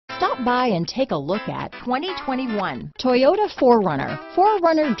Stop by and take a look at 2021 Toyota 4Runner.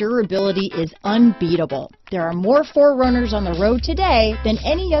 4Runner durability is unbeatable. There are more 4Runners on the road today than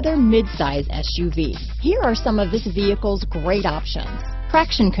any other midsize SUV. Here are some of this vehicle's great options: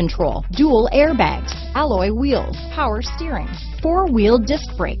 traction control, dual airbags, alloy wheels, power steering, 4-wheel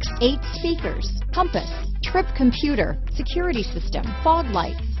disc brakes, 8 speakers, compass, trip computer, security system, fog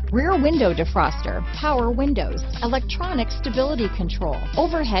lights, rear window defroster, power windows, electronic stability control,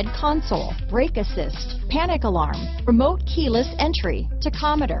 overhead console, brake assist, panic alarm, remote keyless entry,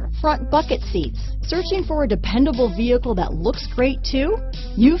 tachometer, front bucket seats. Searching for a dependable vehicle that looks great too?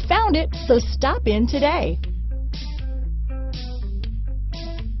 You found it, so stop in today.